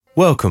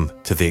Welcome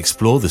to the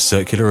Explore the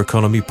Circular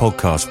Economy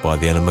podcast by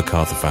the Ellen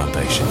MacArthur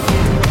Foundation.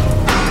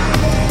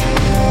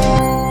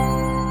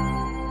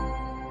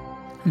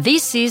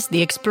 This is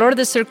the Explore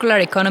the Circular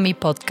Economy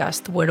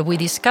podcast, where we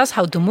discuss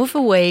how to move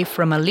away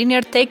from a linear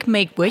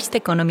take-make waste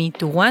economy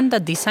to one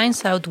that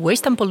designs out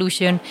waste and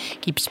pollution,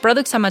 keeps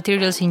products and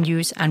materials in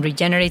use, and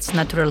regenerates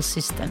natural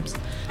systems.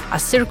 A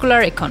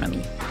circular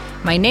economy.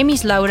 My name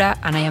is Laura,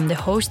 and I am the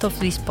host of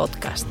this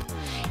podcast.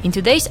 In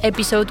today's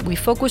episode, we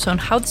focus on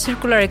how the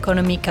circular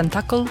economy can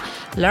tackle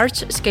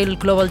large-scale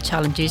global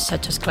challenges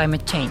such as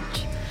climate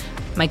change.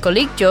 My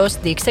colleague Josh,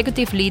 the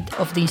executive lead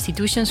of the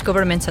institutions,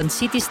 governments and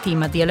cities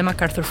team at the Ellen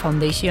MacArthur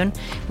Foundation,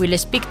 will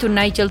speak to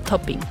Nigel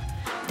Topping,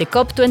 the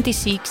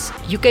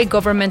COP26 UK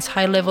government's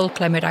high-level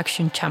climate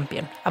action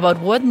champion, about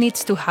what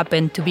needs to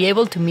happen to be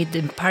able to meet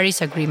the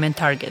Paris Agreement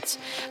targets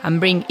and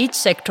bring each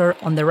sector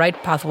on the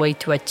right pathway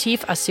to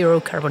achieve a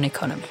zero-carbon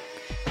economy.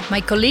 My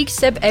colleague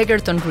Seb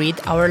Egerton-Reid,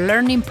 our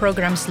learning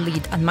programs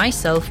lead, and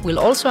myself will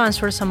also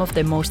answer some of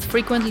the most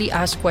frequently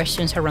asked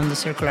questions around the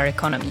circular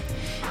economy.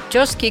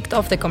 Josh kicked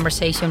off the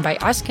conversation by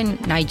asking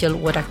Nigel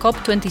what a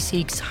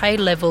COP26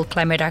 high-level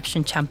climate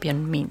action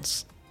champion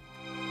means.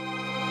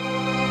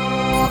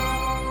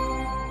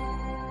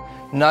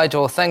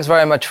 Nigel, thanks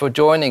very much for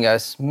joining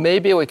us.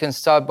 Maybe we can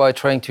start by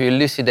trying to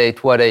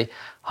elucidate what a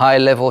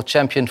high-level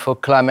champion for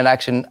climate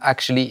action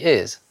actually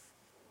is.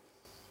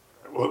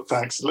 Well,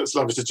 thanks. It's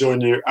lovely to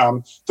join you.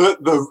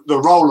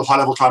 The role of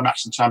high-level climate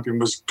action champion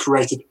was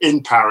created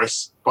in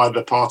Paris by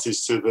the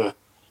parties to the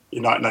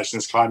United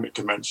Nations Climate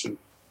Convention.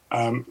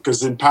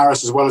 Because in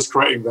Paris, as well as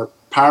creating the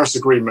Paris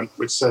Agreement,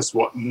 which says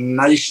what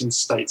nation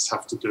states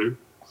have to do,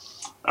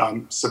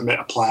 submit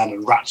a plan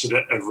and ratchet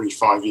it every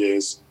 5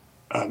 years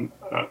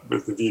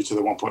with the view to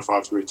the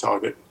 1.5 degree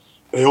target,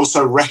 they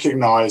also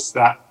recognise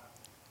that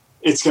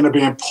it's going to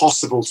be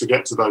impossible to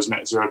get to those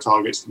net zero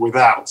targets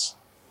without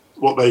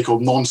what they call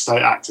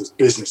non-state actors,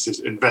 businesses,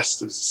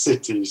 investors,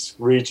 cities,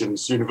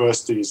 regions,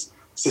 universities,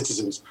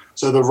 citizens.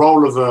 So the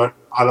role of a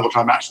high-level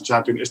climate action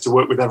champion is to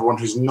work with everyone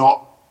who's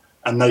not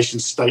a nation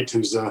state,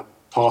 who's a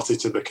party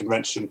to the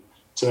convention,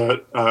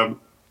 to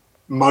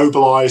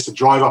mobilise, to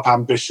drive up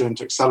ambition,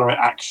 to accelerate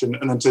action,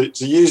 and then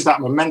to use that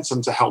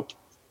momentum to help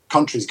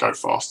countries go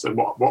faster,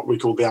 what we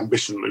call the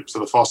ambition loop. So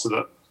the faster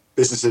that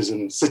businesses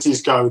and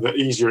cities go, the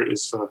easier it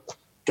is for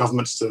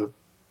governments to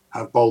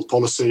have bold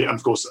policy. And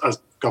of course, as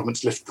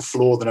governments lift the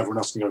floor, then everyone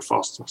else can go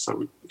faster. So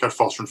we go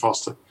faster and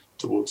faster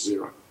towards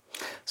zero.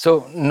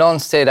 So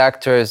non-state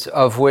actors,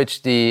 of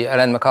which the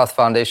Ellen MacArthur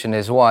Foundation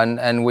is one,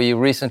 and we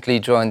recently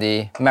joined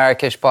the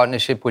Marrakesh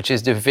Partnership, which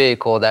is the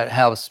vehicle that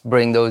helps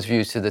bring those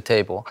views to the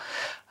table.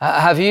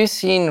 Have you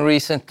seen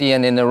recently,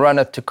 and in the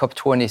run-up to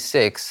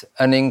COP26,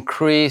 an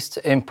increased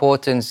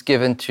importance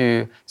given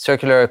to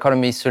circular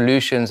economy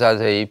solutions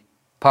as a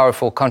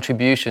powerful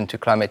contribution to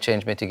climate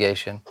change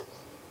mitigation?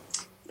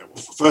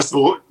 First of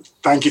all,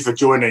 thank you for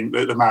joining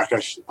the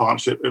Marrakesh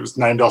Partnership. It was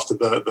named after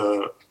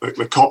the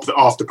COP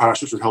after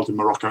Paris, which was held in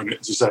Morocco. And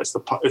as you say, it's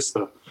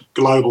the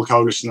global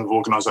coalition of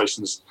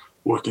organisations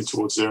working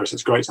towards zero. So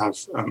it's great to have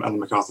Ellen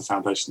MacArthur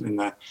Foundation in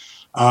there.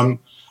 And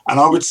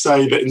I would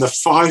say that in the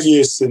 5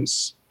 years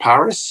since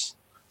Paris,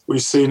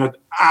 we've seen an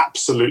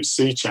absolute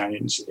sea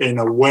change in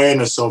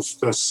awareness of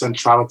the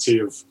centrality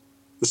of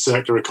the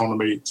circular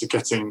economy to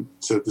getting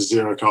to the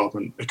zero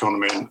carbon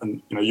economy.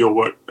 And your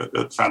work at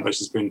the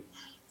Foundation has been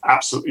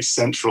absolutely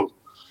central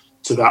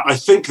to that. I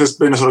think there's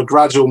been a sort of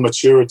gradual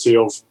maturity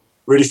of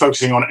really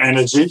focusing on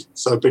energy,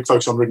 so a big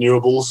focus on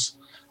renewables,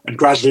 and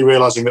gradually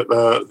realising that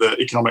the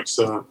economics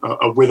are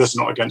with us,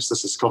 not against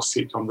us, as costs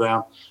keep coming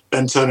down.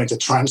 Then turning to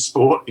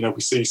transport,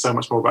 we see so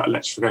much more about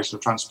electrification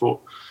of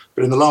transport.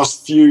 But in the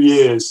last few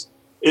years,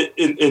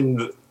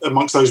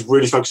 amongst those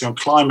really focusing on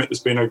climate, there's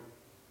been a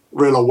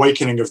real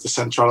awakening of the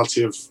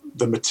centrality of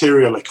the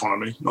material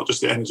economy, not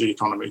just the energy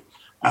economy.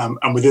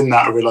 And within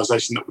that, a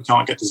realisation that we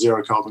can't get to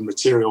zero carbon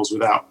materials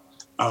without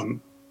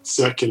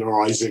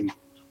circularising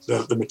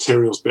the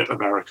materials bit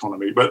of our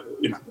economy. But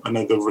I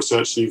know the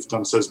research you've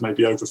done says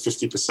maybe over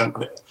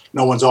 50%.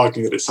 No one's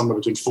arguing that it's somewhere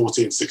between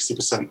 40 and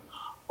 60%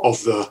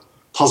 of the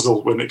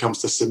puzzle when it comes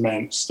to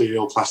cement,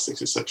 steel,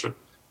 plastics, etc.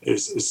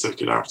 is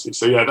circularity.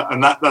 So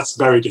that's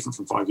very different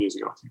from 5 years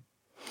ago, I think.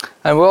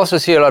 And we also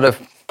see a lot of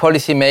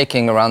policy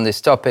making around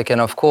this topic. And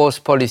of course,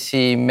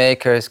 policy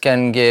makers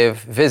can give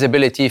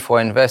visibility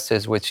for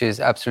investors, which is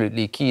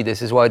absolutely key.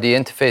 This is why the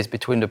interface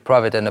between the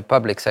private and the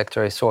public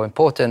sector is so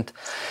important,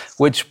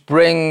 which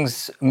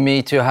brings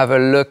me to have a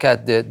look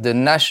at the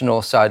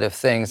national side of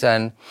things.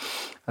 And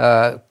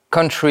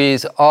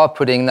countries are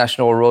putting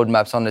national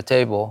roadmaps on the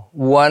table.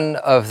 One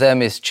of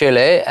them is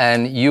Chile,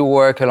 and you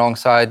work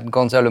alongside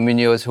Gonzalo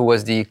Munoz, who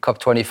was the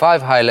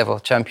COP25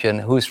 high-level champion,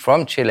 who's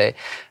from Chile.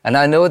 And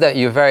I know that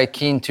you're very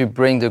keen to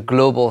bring the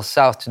global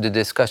south to the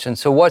discussion.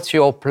 So what's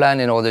your plan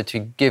in order to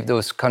give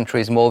those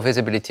countries more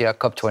visibility at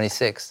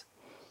COP26?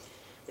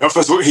 First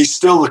of all, he's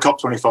still the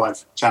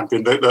COP25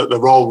 champion. The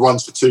role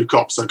runs for two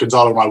COPs, so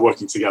Gonzalo and I are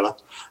working together.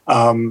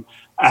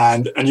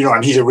 And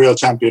he's a real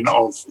champion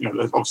of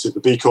obviously the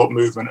B Corp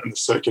movement and the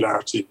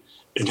circularity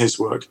in his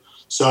work.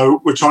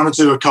 So we're trying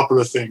to do a couple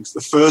of things.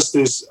 The first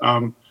is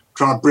trying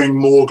to bring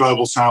more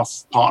Global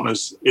South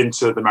partners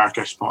into the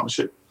Marrakesh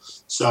Partnership.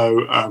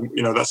 So,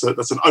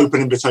 that's an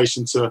open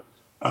invitation to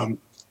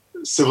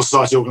civil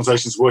society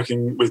organisations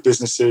working with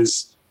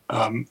businesses,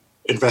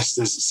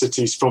 investors,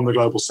 cities from the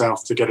Global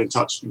South to get in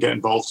touch and get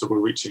involved. So we're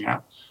reaching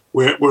out.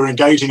 We're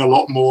engaging a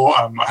lot more.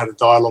 I had a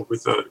dialogue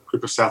with a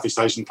group of Southeast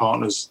Asian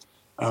partners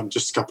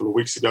just a couple of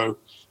weeks ago.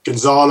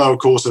 Gonzalo, of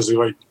course, has a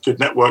very good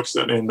network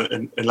certainly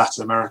in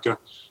Latin America,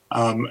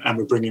 and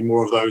we're bringing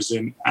more of those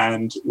in.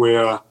 And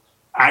we're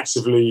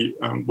actively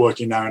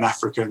working now in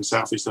Africa and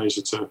Southeast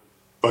Asia to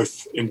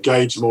both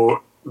engage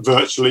more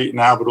virtually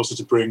now, but also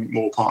to bring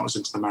more partners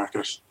into the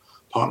Marrakesh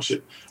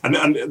Partnership. And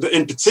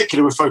in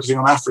particular, we're focusing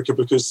on Africa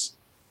because,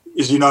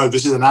 as you know,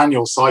 this is an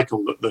annual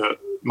cycle that the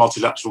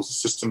multilateral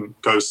system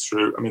goes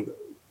through. I mean,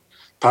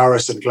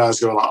 Paris and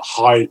Glasgow are like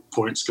high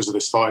points because of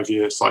this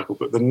 5-year cycle,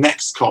 but the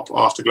next COP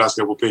after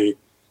Glasgow will be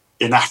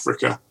in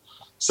Africa.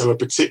 So we're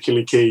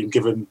particularly keen,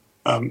 given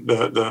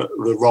the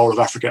role of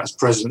Africa as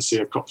presidency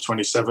of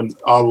COP27.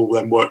 I will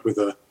then work with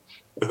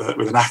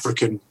an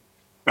African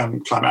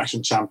climate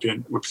action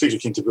champion. We're particularly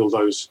keen to build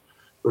those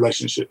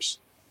relationships.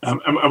 And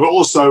we're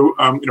also,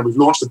 we've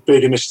launched a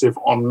big initiative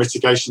on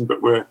mitigation,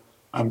 but we're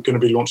going to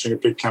be launching a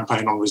big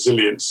campaign on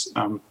resilience,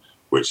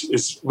 which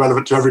is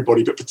relevant to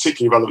everybody, but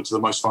particularly relevant to the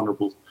most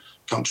vulnerable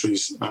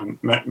countries,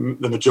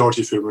 the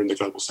majority of whom are in the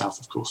Global South,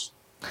 of course.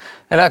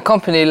 And at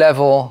company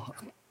level,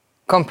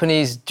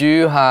 companies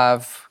do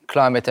have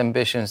climate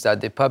ambitions that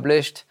they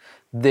published.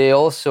 They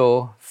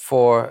also,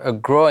 for a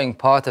growing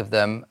part of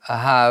them,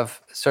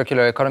 have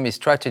circular economy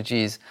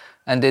strategies,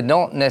 and they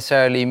don't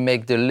necessarily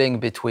make the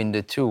link between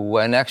the two.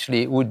 And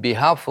actually, it would be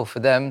helpful for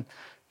them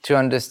to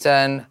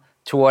understand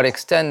to what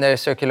extent their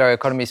circular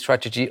economy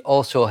strategy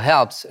also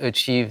helps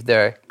achieve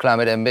their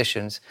climate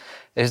ambitions.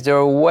 Is there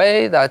a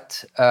way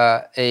that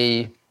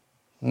a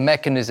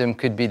mechanism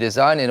could be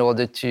designed in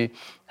order to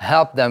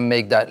help them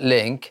make that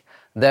link,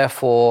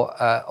 therefore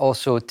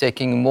also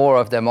taking more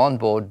of them on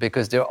board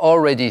because they're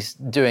already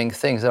doing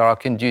things that are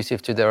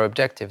conducive to their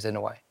objectives in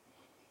a way?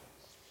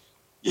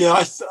 Yeah,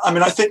 I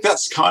think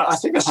that's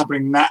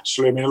happening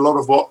naturally. I mean, a lot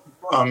of what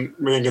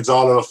me and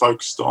Gonzalo are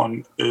focused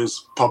on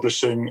is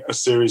publishing a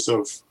series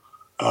of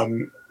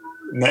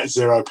net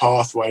zero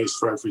pathways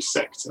for every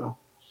sector,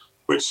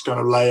 which kind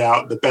of lay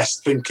out the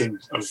best thinking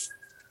of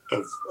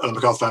Ellen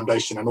MacArthur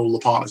Foundation and all the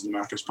partners in the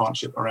Marrakesh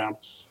Partnership around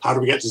how do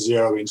we get to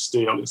zero in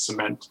steel, in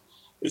cement,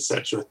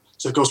 etc.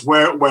 So, of course,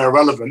 where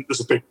relevant,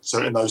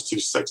 so in those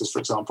two sectors, for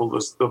example,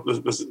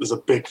 there's a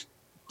big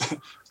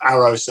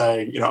arrow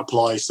saying,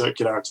 apply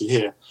circularity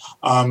here.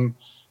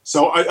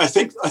 So I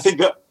think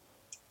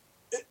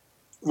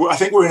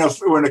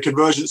we're in a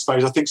convergence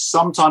phase. I think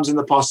sometimes in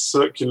the past,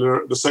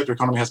 the circular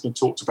economy has been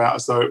talked about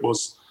as though it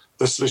was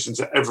the solution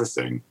to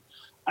everything,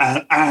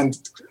 and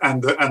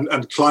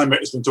climate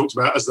has been talked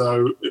about as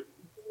though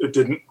it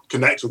didn't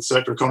connect with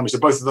circular economy. So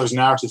both of those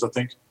narratives, I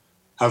think,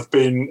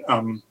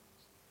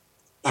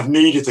 have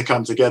needed to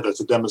come together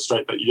to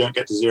demonstrate that you don't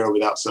get to zero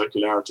without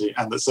circularity,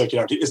 and that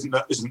circularity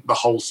isn't the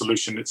whole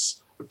solution.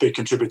 It's a big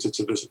contributor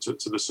to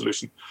the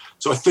solution.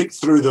 So I think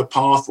through the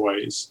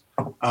pathways,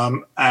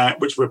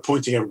 which we're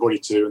pointing everybody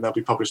to, and they'll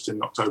be published in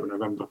October,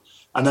 November.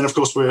 And then, of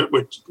course, we're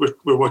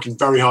working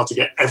very hard to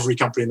get every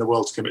company in the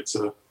world to commit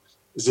to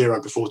zero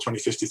before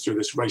 2050 through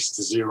this Race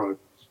to Zero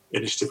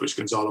initiative, which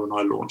Gonzalo and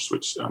I launched,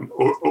 which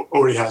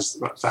already has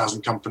about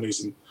 1,000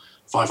 companies in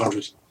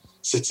 500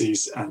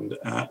 cities and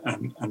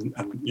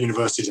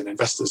universities and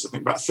investors. I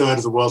think about a third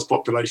of the world's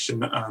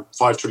population,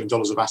 $5 trillion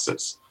of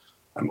assets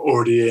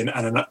already in,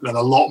 and then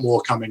a lot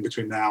more coming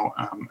between now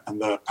and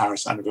the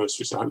Paris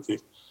anniversary. So hopefully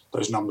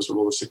those numbers will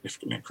all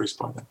significantly increase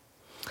by then.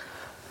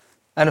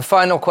 And a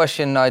final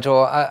question,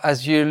 Nigel.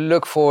 As you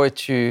look forward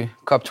to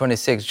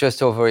COP26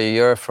 just over a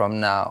year from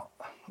now,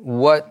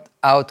 what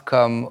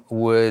outcome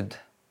would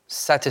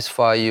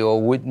satisfy you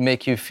or would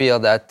make you feel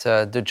that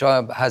the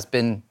job has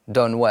been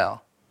done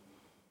well?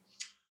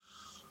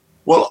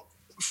 Well,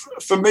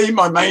 for me,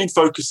 my main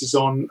focus is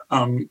on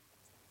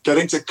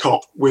getting to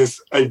COP with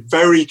a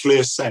very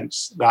clear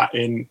sense that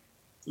in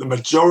the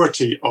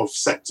majority of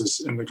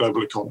sectors in the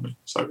global economy,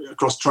 so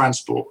across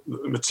transport,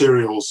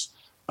 materials,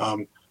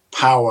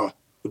 power,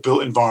 the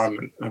built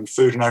environment, and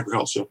food and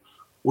agriculture,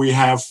 we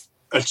have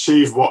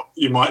achieved what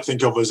you might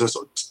think of as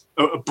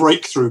a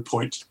breakthrough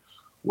point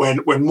when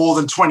more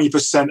than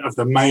 20% of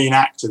the main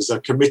actors are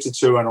committed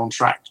to and on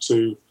track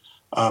to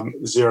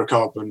the zero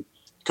carbon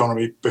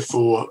economy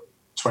before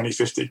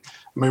 2050.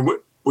 I mean,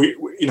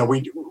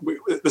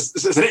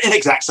 this is an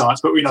inexact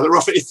science, but we know that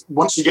roughly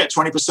once you get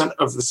 20%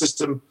 of the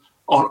system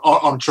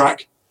on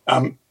track,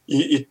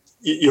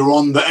 you're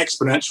on the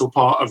exponential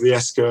part of the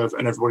S-curve,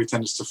 and everybody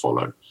tends to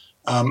follow.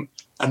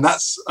 And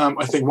that's,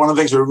 I think, one of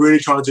the things we're really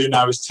trying to do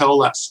now is tell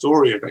that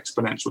story of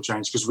exponential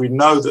change, because we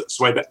know that's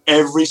the way that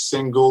every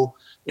single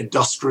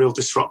industrial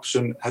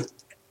disruption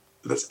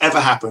that's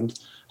ever happened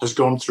has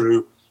gone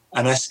through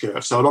an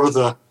S-curve. So a lot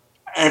of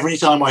every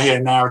time I hear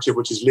a narrative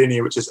which is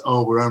linear, which is,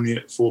 we're only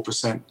at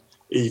 4%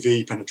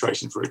 EV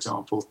penetration, for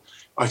example,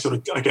 I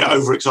get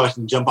overexcited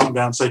and jump up and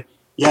down and say,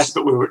 yes,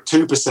 but we were at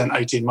 2%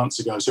 18 months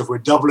ago. So if we're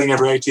doubling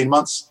every 18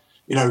 months,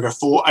 we go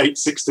 4, 8,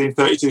 16,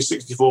 32,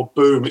 64,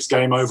 boom, it's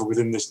game over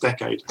within this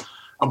decade.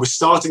 And we're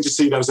starting to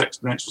see those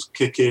exponentials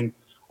kick in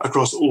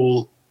across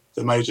all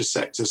the major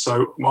sectors.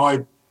 So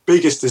my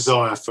biggest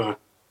desire for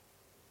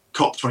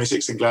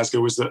COP26 in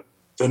Glasgow was that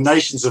the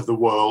nations of the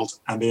world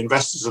and the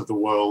investors of the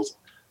world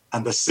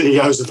and the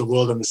CEOs of the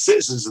world and the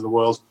citizens of the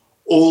world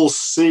all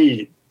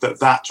see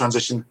that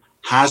transition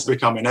has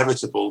become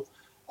inevitable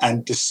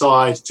and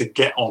decide to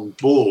get on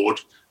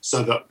board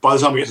so that by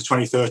the time we get to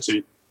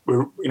 2030,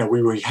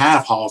 we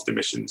have halved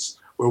emissions.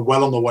 We're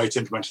well on the way to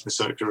implementing the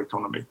circular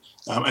economy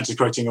and to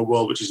creating a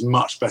world which is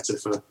much better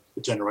for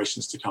the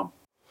generations to come.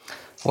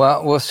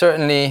 Well, we're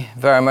certainly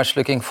very much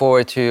looking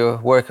forward to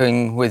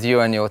working with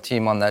you and your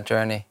team on that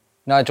journey.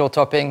 Nigel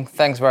Topping,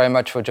 thanks very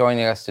much for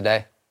joining us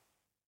today.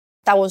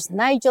 That was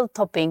Nigel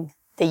Topping,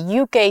 the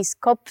UK's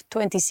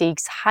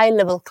COP26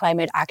 high-level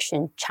climate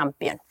action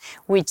champion,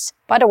 which,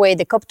 by the way,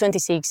 the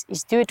COP26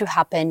 is due to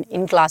happen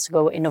in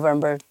Glasgow in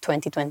November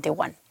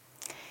 2021.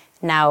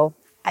 Now,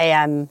 I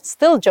am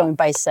still joined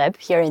by Seb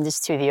here in the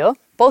studio.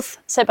 Both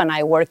Seb and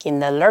I work in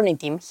the learning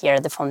team here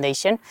at the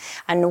Foundation,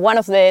 and one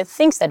of the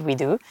things that we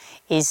do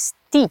is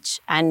teach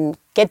and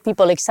get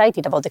people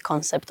excited about the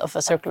concept of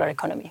a circular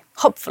economy,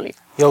 hopefully.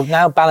 You're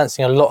now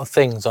balancing a lot of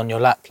things on your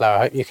lap, Lara.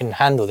 I hope you can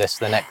handle this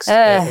for the next,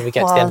 when we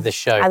get to the end of this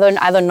show. I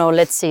don't know,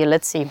 let's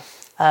see.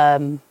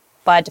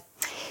 But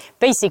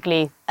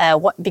basically,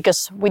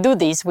 because we do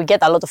this, we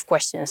get a lot of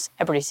questions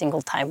every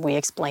single time we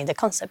explain the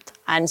concept.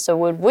 And so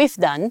what we've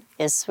done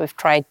is we've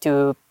tried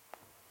to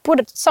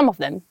put some of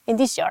them in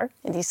this jar,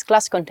 in this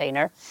glass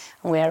container,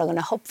 and we are going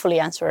to hopefully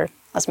answer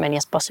as many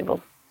as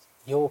possible.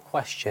 Your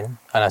question,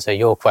 and I say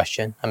your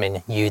question, I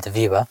mean you, the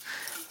viewer,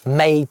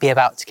 may be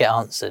about to get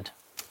answered.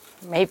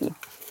 Maybe.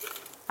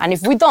 And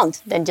if we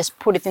don't, then just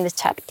put it in the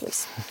chat,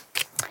 please.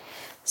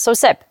 So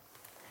Seb,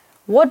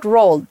 what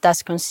role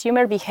does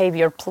consumer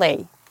behavior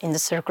play in the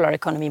circular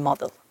economy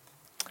model?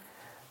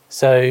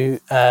 So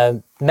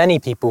many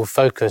people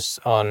focus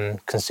on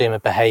consumer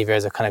behavior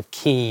as a kind of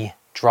key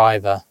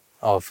driver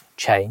of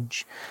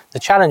change. The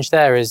challenge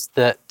there is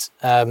that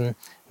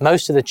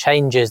most of the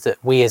changes that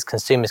we as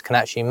consumers can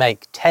actually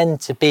make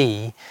tend to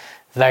be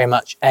very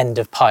much end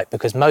of pipe,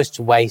 because most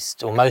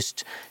waste or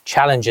most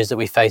challenges that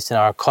we face in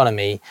our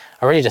economy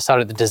are really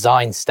decided at the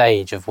design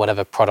stage of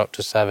whatever product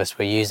or service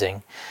we're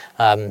using.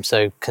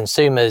 So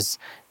consumers,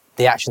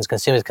 the actions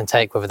consumers can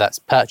take, whether that's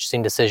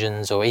purchasing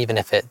decisions or even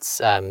if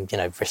it's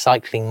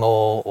recycling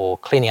more or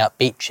cleaning up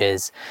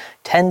beaches,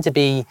 tend to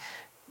be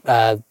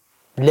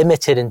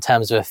limited in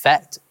terms of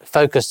effect,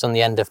 focused on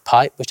the end of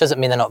pipe, which doesn't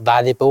mean they're not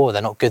valuable or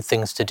they're not good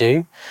things to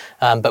do.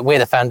 But we,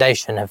 the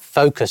Foundation, have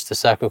focused the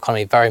circular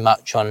economy very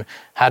much on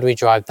how do we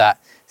drive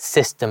that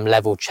system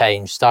level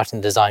change, starting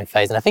the design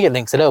phase. And I think it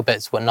links a little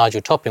bit to what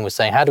Nigel Topping was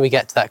saying. How do we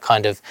get to that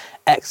kind of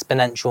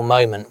exponential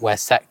moment where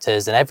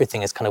sectors and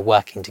everything is kind of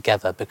working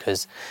together?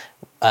 Because,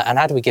 and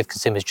how do we give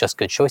consumers just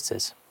good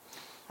choices?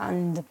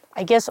 And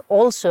I guess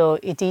also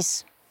it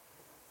is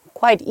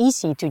quite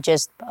easy to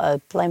just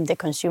blame the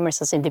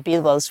consumers as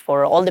individuals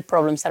for all the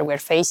problems that we're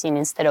facing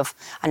instead of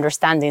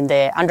understanding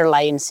the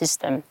underlying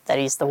system that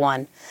is the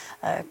one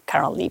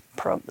currently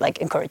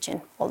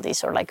encouraging all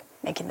this or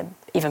making them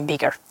even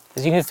bigger.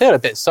 Because you can feel a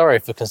bit sorry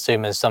for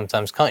consumers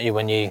sometimes, can't you,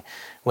 when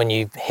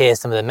you hear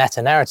some of the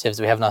meta-narratives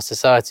we have in our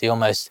society,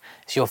 almost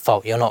it's your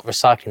fault, you're not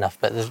recycling enough.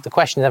 But the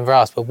question is never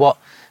asked, but what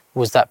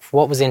was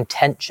the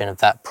intention of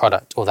that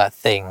product or that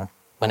thing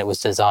when it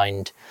was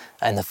designed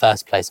in the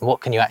first place, and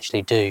what can you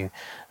actually do?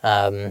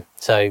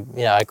 So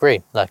I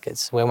agree.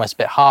 We're almost a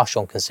bit harsh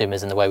on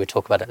consumers in the way we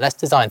talk about it. Let's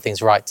design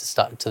things right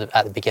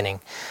at the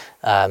beginning,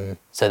 so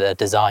they're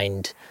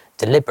designed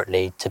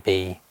deliberately to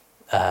be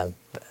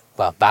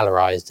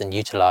valorized and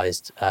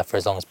utilized for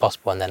as long as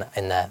possible, and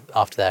then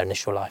after their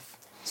initial life.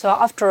 So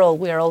after all,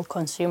 we are all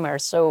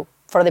consumers. So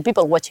for the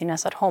people watching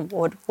us at home,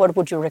 what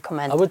would you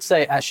recommend? I would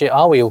say, actually,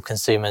 are we all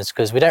consumers?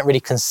 Because we don't really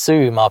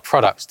consume our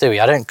products, do we?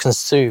 I don't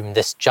consume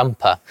this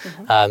jumper.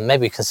 Mm-hmm.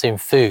 Maybe we consume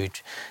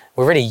food.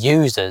 We're really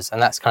users, and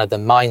that's kind of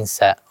the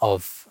mindset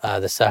of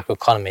the circular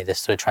economy, this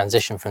sort of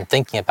transition from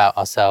thinking about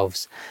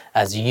ourselves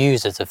as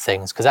users of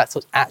things, because that's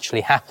what's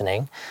actually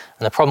happening.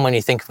 And the problem when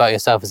you think about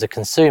yourself as a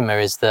consumer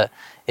is that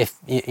if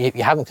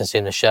you haven't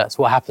consumed the shirts,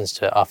 what happens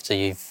to it after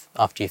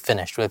you've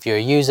finished? Well, if you're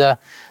a user,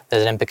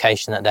 there's an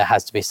implication that there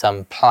has to be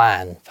some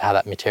plan for how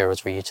that material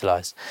is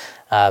reutilised.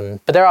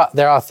 But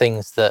there are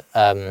things that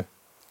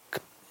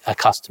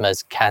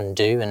customers can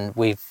do, and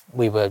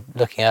we were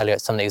looking earlier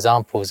at some of the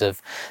examples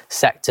of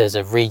sectors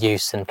of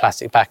reuse and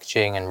plastic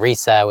packaging and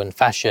resale and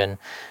fashion,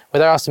 where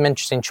there are some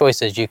interesting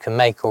choices you can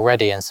make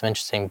already and some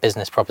interesting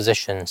business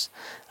propositions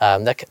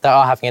that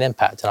are having an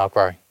impact and are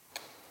growing.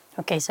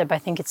 Okay, Seb, I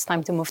think it's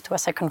time to move to a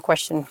second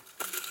question.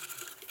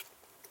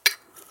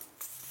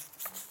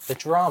 The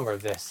drama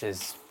of this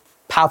is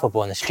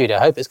palpable in the studio. I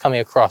hope it's coming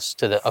across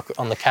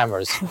on the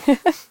cameras.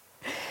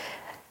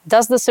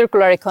 Does the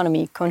circular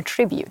economy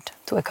contribute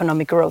to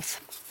economic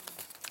growth?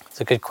 It's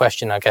a good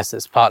question. I guess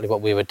it's partly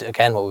what we were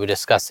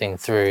discussing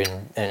through,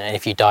 and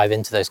if you dive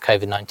into those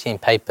COVID-19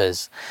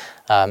 papers,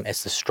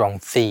 it's a strong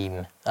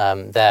theme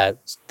there.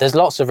 There's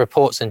lots of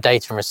reports and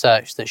data and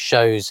research that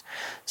shows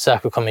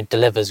circular economy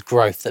delivers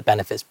growth that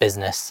benefits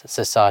business,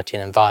 society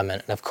and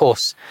environment. And of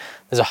course,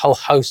 there's a whole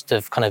host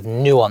of kind of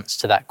nuance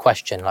to that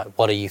question, like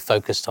what are you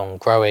focused on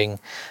growing?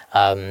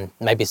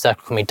 Maybe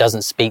circular economy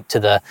doesn't speak to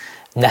the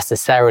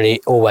necessarily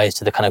always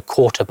to the kind of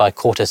quarter by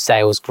quarter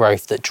sales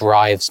growth that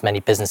drives many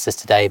businesses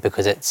today,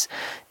 because it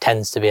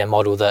tends to be a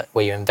model that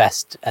where you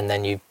invest and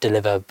then you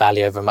deliver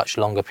value over a much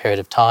longer period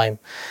of time.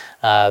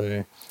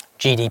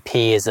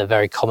 GDP is a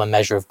very common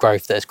measure of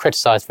growth that is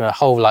criticised from a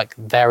whole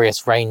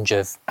various range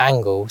of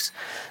angles.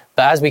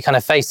 But as we kind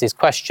of face these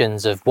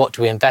questions of what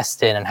do we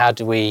invest in and how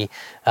do we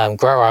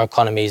grow our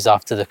economies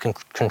after the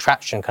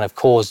contraction kind of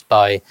caused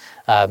by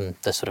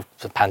the sort of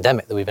the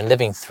pandemic that we've been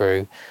living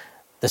through,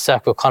 the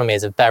circular economy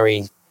is a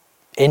very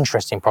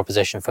interesting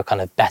proposition for kind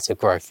of better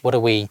growth.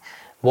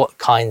 What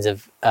kinds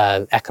of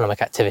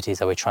economic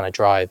activities are we trying to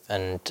drive,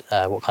 and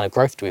what kind of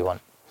growth do we want?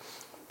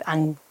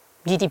 And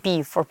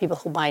GDP, for people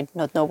who might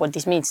not know what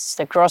this means, is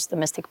the gross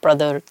domestic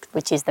product,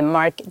 which is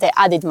the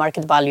added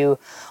market value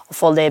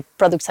of all the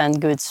products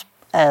and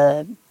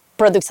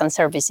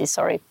services,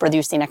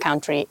 produced in a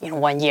country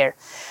in 1 year.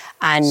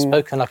 And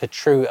spoken like a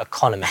true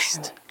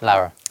economist,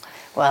 Lara.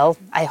 Well,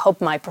 I hope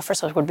my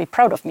professors would be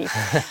proud of me.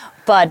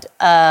 But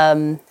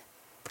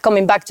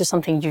coming back to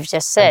something you've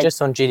just said. And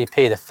just on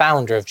GDP, the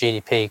founder of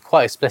GDP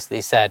quite explicitly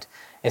said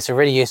it's a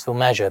really useful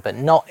measure, but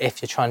not if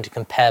you're trying to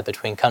compare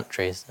between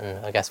countries.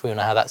 And I guess we all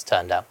know how that's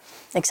turned out.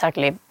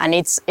 Exactly. And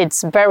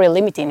it's very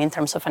limiting in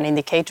terms of an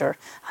indicator.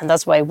 And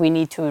that's why we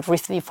need to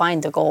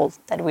redefine the goal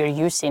that we're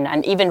using,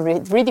 and even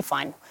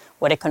redefine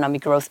what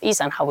economic growth is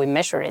and how we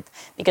measure it.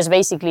 Because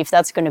basically, if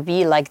that's going to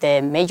be like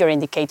the major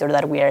indicator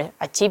that we are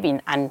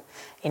achieving, and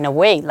in a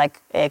way,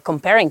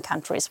 comparing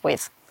countries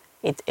with,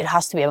 it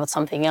has to be about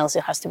something else.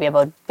 It has to be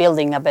about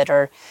building a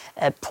better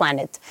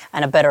planet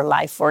and a better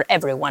life for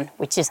everyone,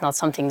 which is not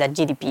something that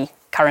GDP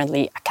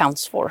currently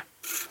accounts for.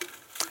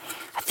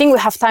 I think we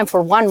have time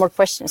for one more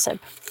question, Seb.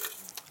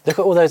 Look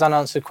at all those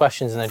unanswered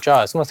questions in the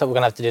jar. It's almost like we're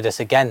going to have to do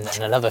this again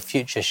in another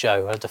future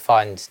show. We'll have to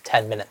find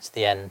 10 minutes at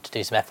the end to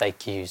do some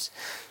FAQs.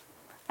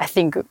 I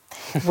think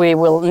we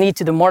will need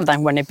to do more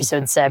than one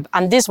episode, Seb.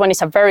 And this one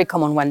is a very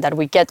common one that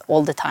we get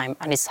all the time,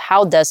 and it's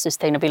how does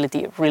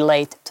sustainability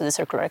relate to the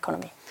circular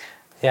economy?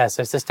 Yeah,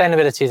 so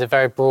sustainability is a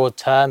very broad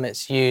term.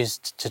 It's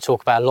used to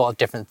talk about a lot of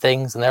different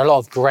things, and there are a lot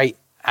of great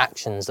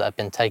actions that have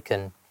been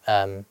taken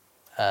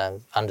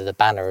under the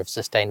banner of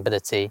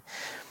sustainability.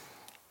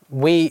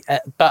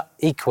 But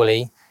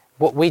equally,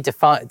 what we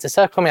define, the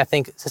circular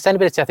economy,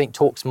 sustainability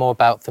talks more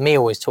about, for me,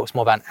 always talks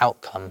more about an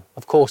outcome.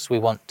 Of course, we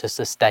want to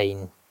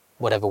sustain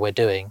whatever we're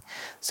doing.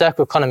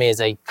 Circular economy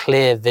is a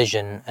clear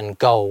vision and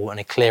goal and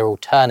a clear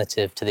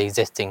alternative to the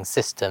existing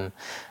system,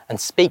 and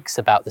speaks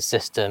about the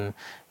system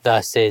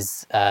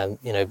versus,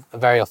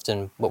 very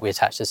often what we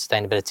attach to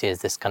sustainability is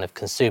this kind of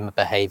consumer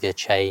behaviour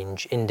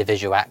change,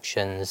 individual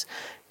actions,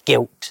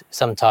 guilt,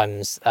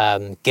 sometimes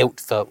guilt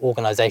for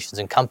organisations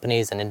and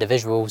companies and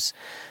individuals.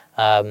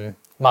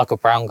 Michael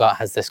Braungart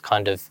has this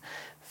kind of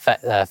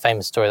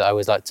famous story that I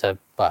always like to,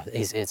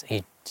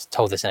 he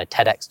told this in a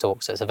TEDx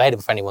talk, so it's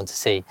available for anyone to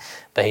see,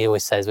 but he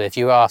always says, well, if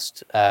you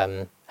asked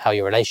how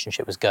your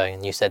relationship was going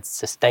and you said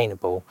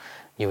sustainable,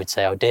 you would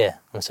say, oh dear,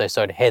 I'm so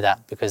sorry to hear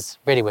that, because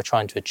really we're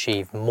trying to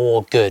achieve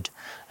more good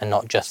and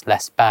not just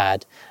less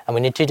bad. And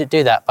we need to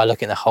do that by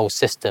looking at the whole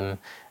system,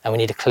 and we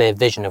need a clear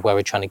vision of where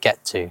we're trying to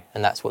get to,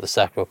 and that's what the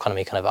circular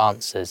economy kind of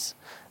answers.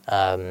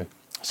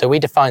 So we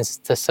define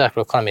the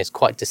circular economy as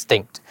quite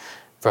distinct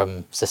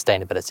from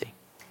sustainability.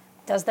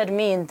 Does that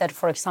mean that,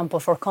 for example,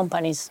 for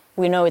companies,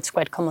 we know it's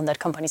quite common that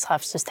companies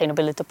have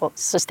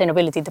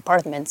sustainability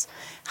departments.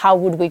 How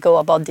would we go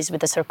about this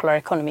with the circular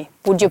economy?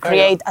 Would you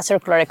create a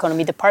circular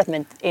economy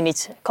department in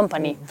each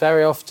company?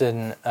 Very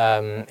often,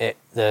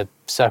 the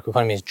circular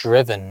economy is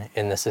driven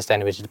in the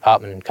sustainability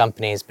department in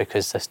companies,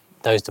 because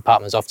those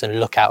departments often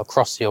look out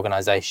across the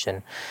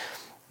organisation.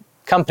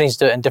 Companies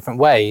do it in different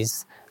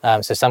ways.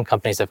 So some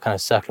companies have kind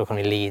of circular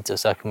economy leads or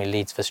circular economy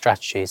leads for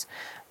strategies.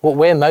 What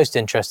we're most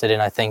interested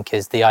in, I think,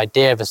 is the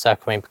idea of a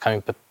circular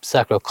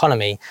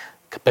economy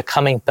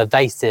becoming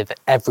pervasive at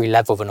every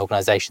level of an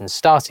organisation,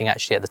 starting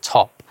actually at the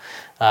top.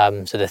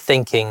 So the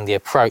thinking, the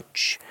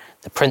approach,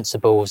 the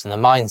principles and the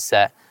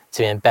mindset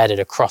to be embedded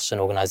across an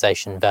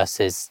organisation,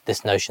 versus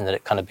this notion that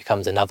it kind of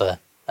becomes another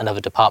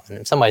department.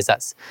 In some ways,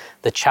 that's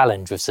the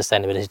challenge with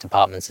sustainability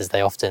departments, is they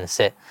often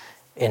sit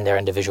in their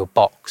individual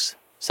box.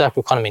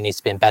 Circular economy needs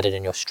to be embedded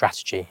in your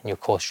strategy, in your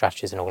core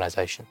strategy as an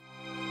organisation.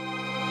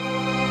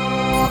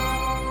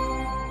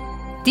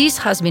 This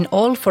has been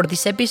all for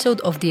this episode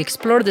of the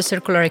Explore the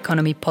Circular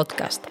Economy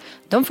podcast.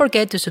 Don't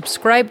forget to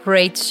subscribe,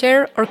 rate,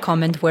 share, or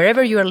comment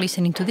wherever you are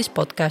listening to this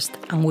podcast,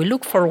 and we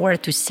look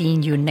forward to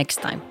seeing you next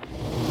time.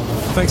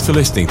 Thanks for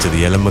listening to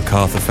the Ellen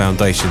MacArthur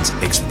Foundation's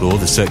Explore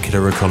the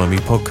Circular Economy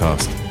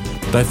podcast.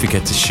 Don't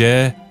forget to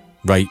share,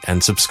 rate,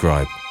 and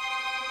subscribe.